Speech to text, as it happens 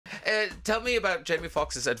Tell me about Jamie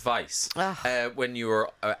Foxx's advice when you were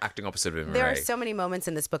acting opposite him. There are so many moments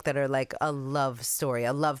in this book that are like a love story,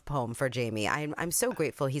 a love poem for Jamie. I'm so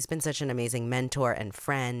grateful. He's been such an amazing mentor and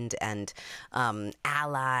friend and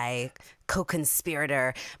ally,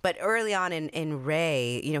 co-conspirator. But early on in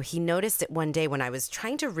Ray, you know, he noticed it one day when I was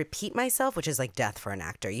trying to repeat myself, which is like death for an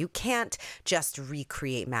actor. You can't just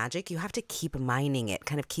recreate magic. You have to keep mining it,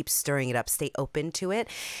 kind of keep stirring it up, stay open to it.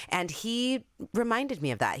 And he reminded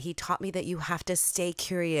me of that. He taught me that you have to stay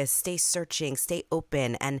curious, stay searching, stay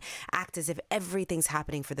open, and act as if everything's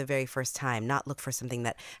happening for the very first time, not look for something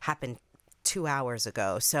that happened 2 hours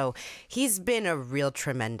ago. So he's been a real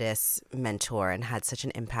tremendous mentor and had such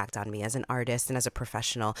an impact on me as an artist and as a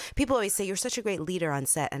professional. People always say, you're such a great leader on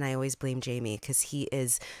set, and I always blame Jamie because he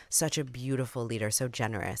is such a beautiful leader, so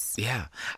generous. Yeah.